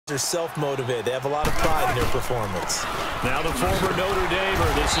They're self-motivated. They have a lot of pride in their performance. Now the former Notre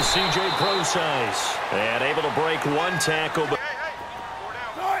Damer. This is C.J. Procise. And able to break one tackle. But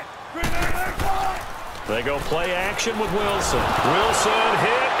they go play action with Wilson. Wilson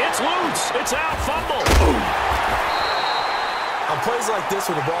hit. It's loose. It's out. Fumble. On plays like this,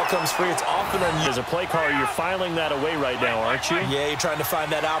 when the ball comes free, it's often unusual. As a play caller, you're filing that away right now, aren't you? Yeah, you're trying to find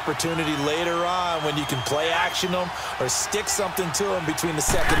that opportunity later on when you can play action them or stick something to them between the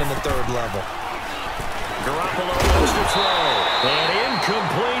second and the third level. Garoppolo goes to throw. And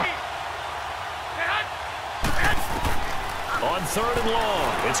incomplete. On third and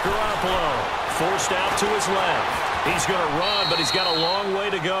long, it's Garoppolo. Forced out to his left. He's going to run, but he's got a long way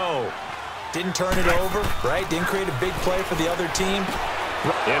to go. Didn't turn it over, right? Didn't create a big play for the other team.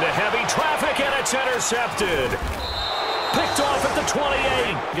 Into heavy traffic, and it's intercepted. Picked off at the 28.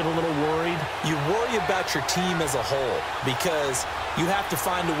 Get a little worried. You worry about your team as a whole because you have to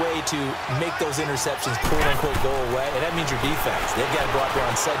find a way to make those interceptions quote-unquote go away, and that means your defense. They've got to go out there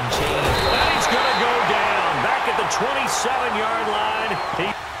on sudden change. And he's going to go down back at the 27-yard line.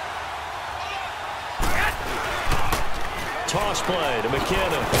 Toss play to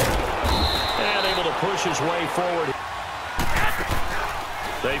McKinnon. And able to push his way forward.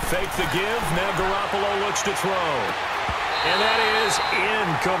 They fake the give. Now Garoppolo looks to throw. And that is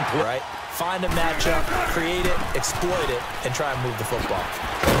incomplete. Right. Find a matchup, create it, exploit it, and try and move the football.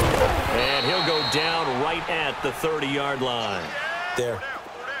 And he'll go down right at the 30-yard line. There.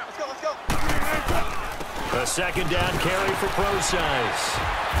 Let's go. A second down carry for Procise.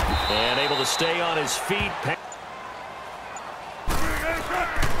 And able to stay on his feet.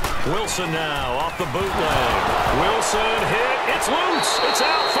 Wilson now off the bootleg. Wilson hit. It's loose. It's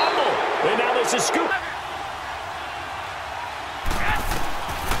out. Fumble. And now there's a scoop.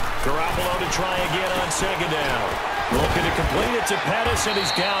 Garoppolo to try again on second down. Looking to complete it to Pettis, and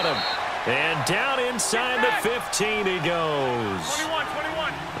he's got him. And down inside the 15 he goes.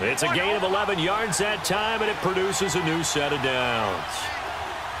 21. It's a gain of 11 yards that time, and it produces a new set of downs.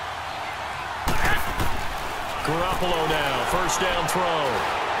 Garoppolo now. First down throw.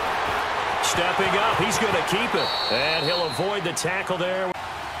 Stepping up, he's going to keep it. And he'll avoid the tackle there.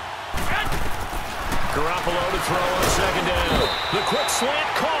 Garoppolo to throw on second down. The quick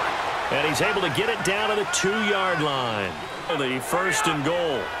slant caught. And he's able to get it down to the 2-yard line. The first and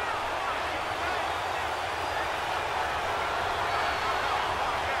goal.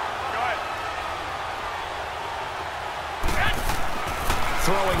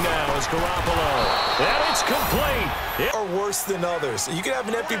 Throwing now is Garoppolo. And it's complete. Or worse than others. You can have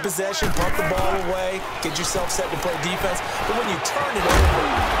an empty possession, pump the ball away, get yourself set to play defense, but when you turn it over,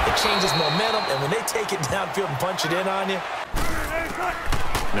 it changes momentum, and when they take it downfield and punch it in on you.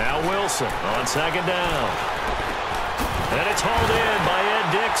 Now Wilson on second down. And it's hauled in by Ed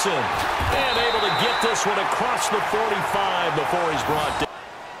Dixon. And able to get this one across the 45 before he's brought down.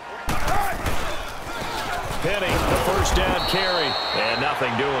 Penny, the first down carry, and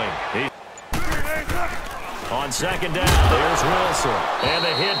nothing doing. On second down, there's Wilson. And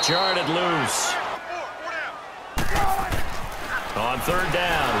the hit jarred loose. On third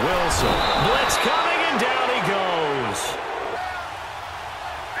down, Wilson. Blitz coming, and down he goes.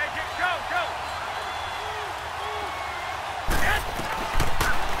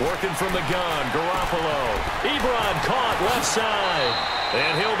 Working from the gun, Garoppolo. Ebron caught left side.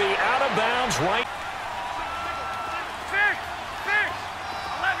 And he'll be out of bounds right.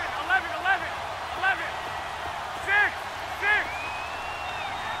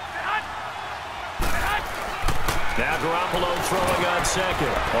 Now Garoppolo throwing on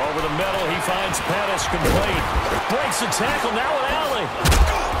second. Over the middle, he finds Pettis complete. Breaks the tackle, now an alley.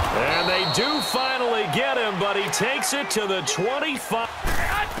 And they do finally get him, but he takes it to the 25.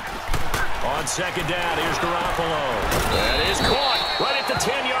 On second down, here's Garoppolo. That is caught right at the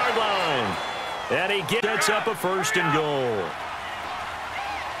 10-yard line. And he gets up a first and goal.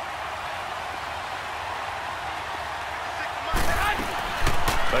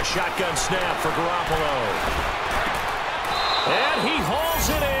 A shotgun snap for Garoppolo. And he hauls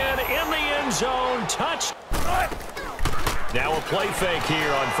it in the end zone. Touch. Now a play fake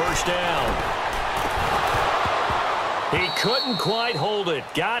here on first down. He couldn't quite hold it.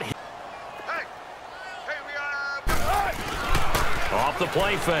 Got hit. Off the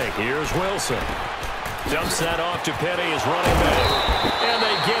play fake. Here's Wilson. Dumps that off to Penny, his running back. And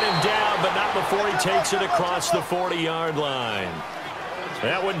they get him down, but not before he takes it across the 40-yard line.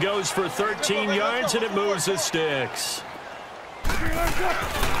 That one goes for 13 yards, and it moves the sticks.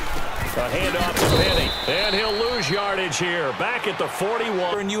 A handoff to Penny, and he'll lose yardage here. Back at the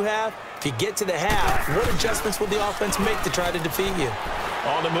 41. And you have, if you get to the half, what adjustments will the offense make to try to defeat you?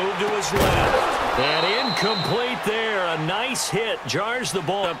 On the move to his left. And incomplete there. A nice hit. Jars the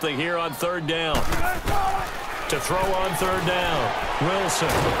ball up here on third down. To throw on third down. Wilson.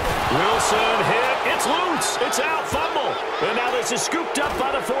 Wilson hit. It's loose. It's out. Fumble. And now this is scooped up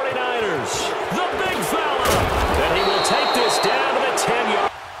by the 49ers. The big fella. And he will take this down to the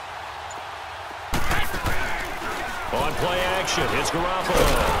 10-yard. On play action, it's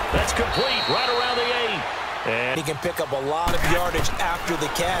Garoppolo. That's complete right around the 8. And he can pick up a lot of yardage after the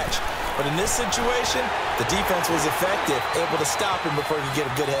catch. But in this situation, the defense was effective, able to stop him before he could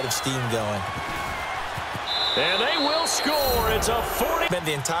get a good head of steam going. And they will score. It's a 40. Spent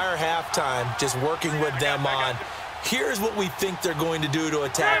the entire halftime just working with them on, here's what we think they're going to do to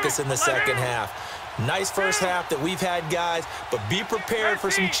attack us in the second half. Nice first half that we've had, guys, but be prepared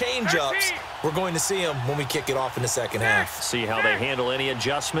for some change-ups. We're going to see them when we kick it off in the second half. See how they handle any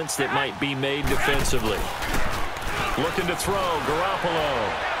adjustments that might be made defensively. Looking to throw,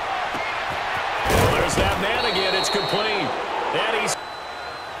 Garoppolo. Well, there's that man again. It's complete. And he's...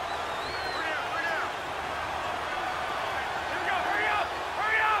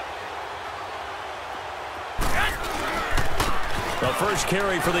 The first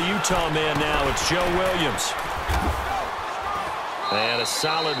carry for the Utah man now. It's Joe Williams. And a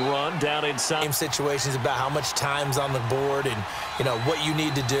solid run down inside. Game situations about how much time's on the board and, you know, what you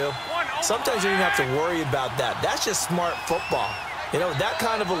need to do. Sometimes you don't even have to worry about that. That's just smart football. You know, that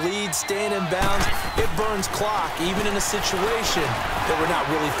kind of a lead, staying in bounds, it burns clock, even in a situation that we're not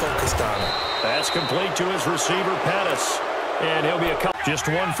really focused on it. That's complete to his receiver, Pettis. And he'll be just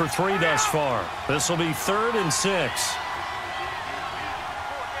 1 for 3 thus far. This will be 3rd and 6.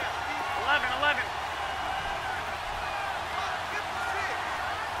 11.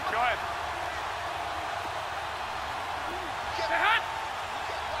 Go ahead.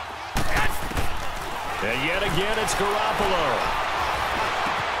 And yet again, it's Garoppolo.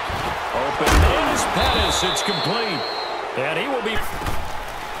 Open is Pettis. It's complete. And he will be...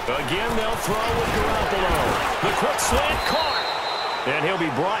 Again, they'll throw with Garoppolo. The quick slant caught. And he'll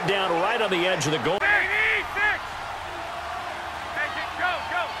be brought down right on the edge of the goal.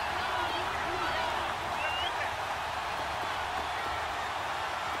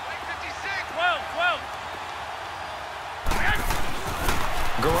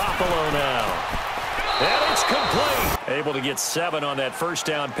 Garoppolo now. And it's complete. Able to get 7 on that first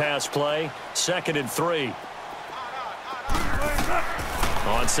down pass play. 2nd and 3.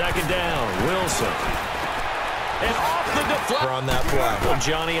 On 2nd down, Wilson. And off the deflection. On that play. Well,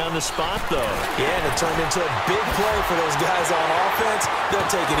 Johnny on the spot, though. Yeah, and it turned into a big play for those guys on offense. They'll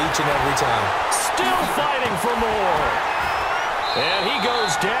take it each and every time. Still fighting for more. And he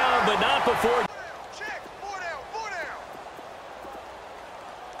goes down, but not before...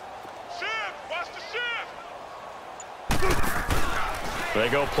 They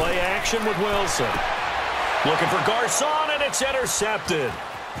go play action with Wilson. Looking for Garcon, and it's intercepted.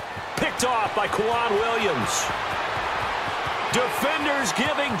 Picked off by Kwan Williams. Defenders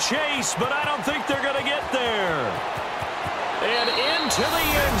giving chase, but I don't think they're going to get there. And into the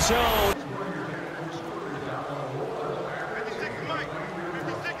end zone. 56 is Mike.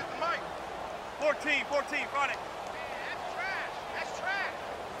 56 is Mike. 14, run it. That's trash.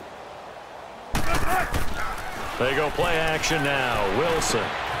 They go play action now. Wilson.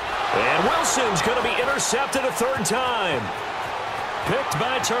 And Wilson's going to be intercepted a 3rd time. Picked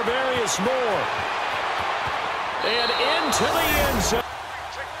by Tarvarius Moore. And into the end zone.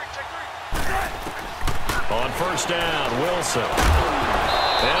 On 1st down, Wilson.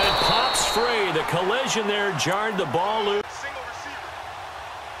 And it pops free. The collision there jarred the ball loose.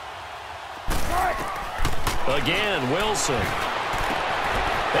 Again, Wilson.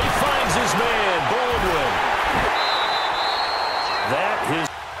 He finds his man, Baldwin. That is...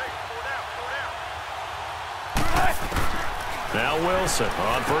 Now Wilson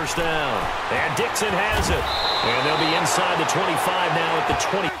on 1st down. And Dixon has it. And they'll be inside the 25 now at the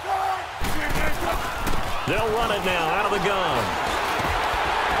 20. They'll run it now out of the gun.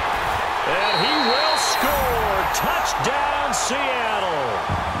 And he will score. Touchdown, Seattle.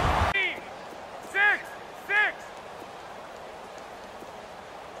 6.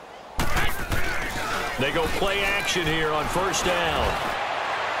 They go play action here on 1st down.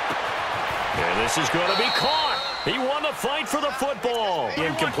 And this is going to be caught. He won the fight for the football.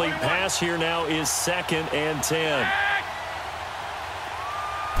 Incomplete pass here now is 2nd and 10.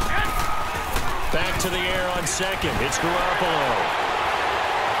 Back to the air on 2nd. It's Garoppolo.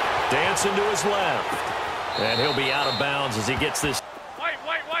 Dancing to his left. And he'll be out of bounds as he gets this. White.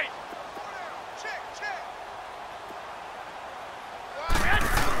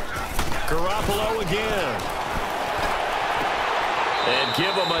 Garoppolo again. And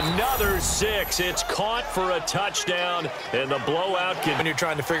give him another 6. It's caught for a touchdown, and the blowout when you're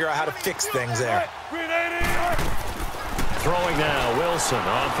trying to figure out how to fix things there. Throwing now, Wilson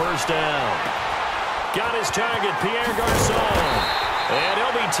on first down. Got his target, Pierre Garçon. And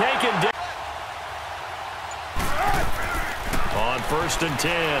he'll be taken down. On 1st and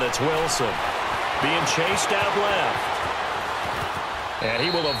 10, it's Wilson. Being chased out left. And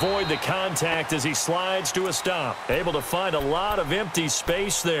he will avoid the contact as he slides to a stop. Able to find a lot of empty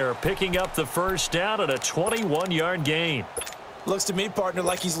space there, picking up the first down at a 21-yard gain. Looks to me, partner,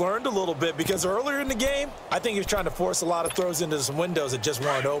 like he's learned a little bit, because earlier in the game, I think he was trying to force a lot of throws into some windows that just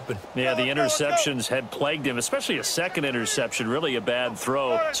weren't open. Yeah, the interceptions had plagued him, especially a second interception, really a bad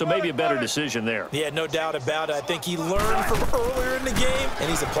throw, so maybe a better decision there. Yeah, no doubt about it. I think he learned from earlier in the game, and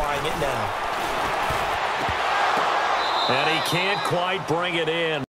he's applying it now. And he can't quite bring it in.